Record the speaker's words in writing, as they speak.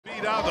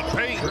feet out of the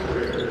paint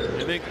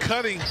and then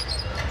cutting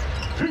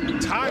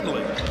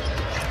timely.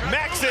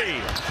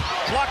 Maxey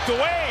blocked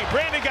away.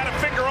 Brandon got a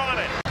finger on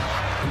it.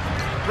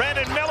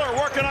 Brandon Miller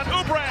working on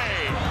Oubre.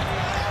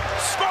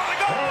 Score the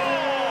goal!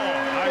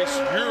 Nice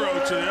Euro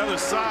to the other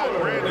side.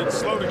 Brandon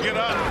slow to get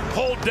up.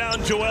 Hold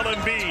down Joel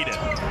Embiid.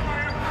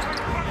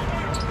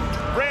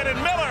 Brandon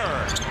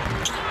Miller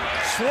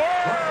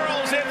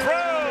swirls it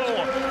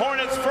through.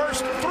 Hornets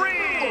first three.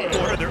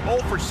 They're 0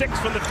 for 6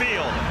 from the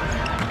field.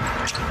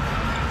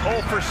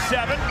 0 for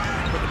 7,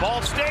 but the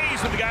ball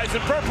stays with the guys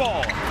in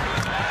purple.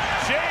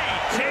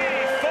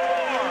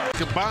 JT4.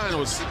 Combined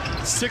was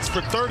 6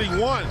 for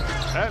 31.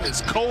 That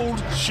is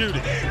cold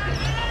shooting.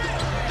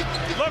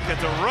 Look at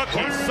the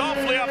rookie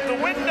softly up the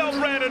window,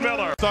 Brandon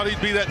Miller. Thought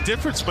he'd be that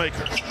difference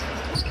maker.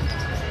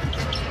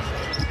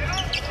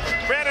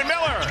 Brandon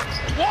Miller,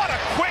 what a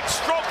quick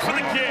stroke for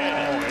the kid.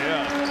 Oh,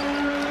 yeah.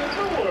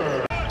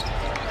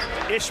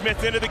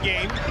 Ishmith into the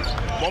game,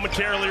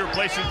 momentarily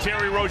replacing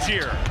Terry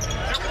Rozier.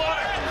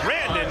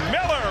 Brandon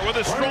Miller with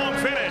a strong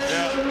finish.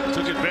 Yeah,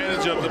 took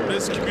advantage of the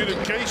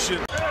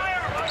miscommunication.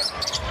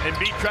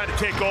 Embiid tried to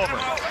take over.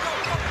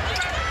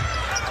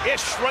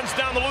 Ish runs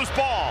down the loose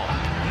ball.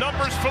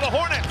 Numbers for the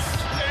Hornets.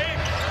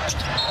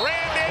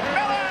 Brandon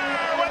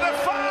Miller with a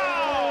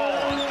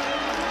foul.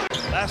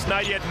 Last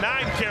night he had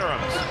 9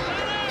 caroms.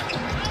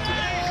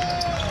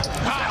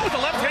 Wow, with the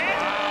left hand.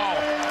 Wow.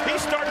 He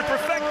started to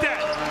perfect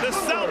that. The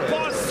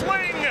southpaw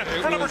sling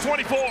for number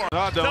 24.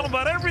 Tell him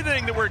about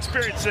everything that we're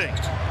experiencing.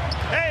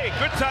 Hey,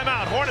 good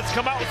timeout. Hornets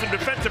come out with some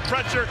defensive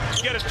pressure,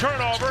 get a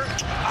turnover.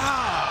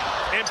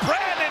 And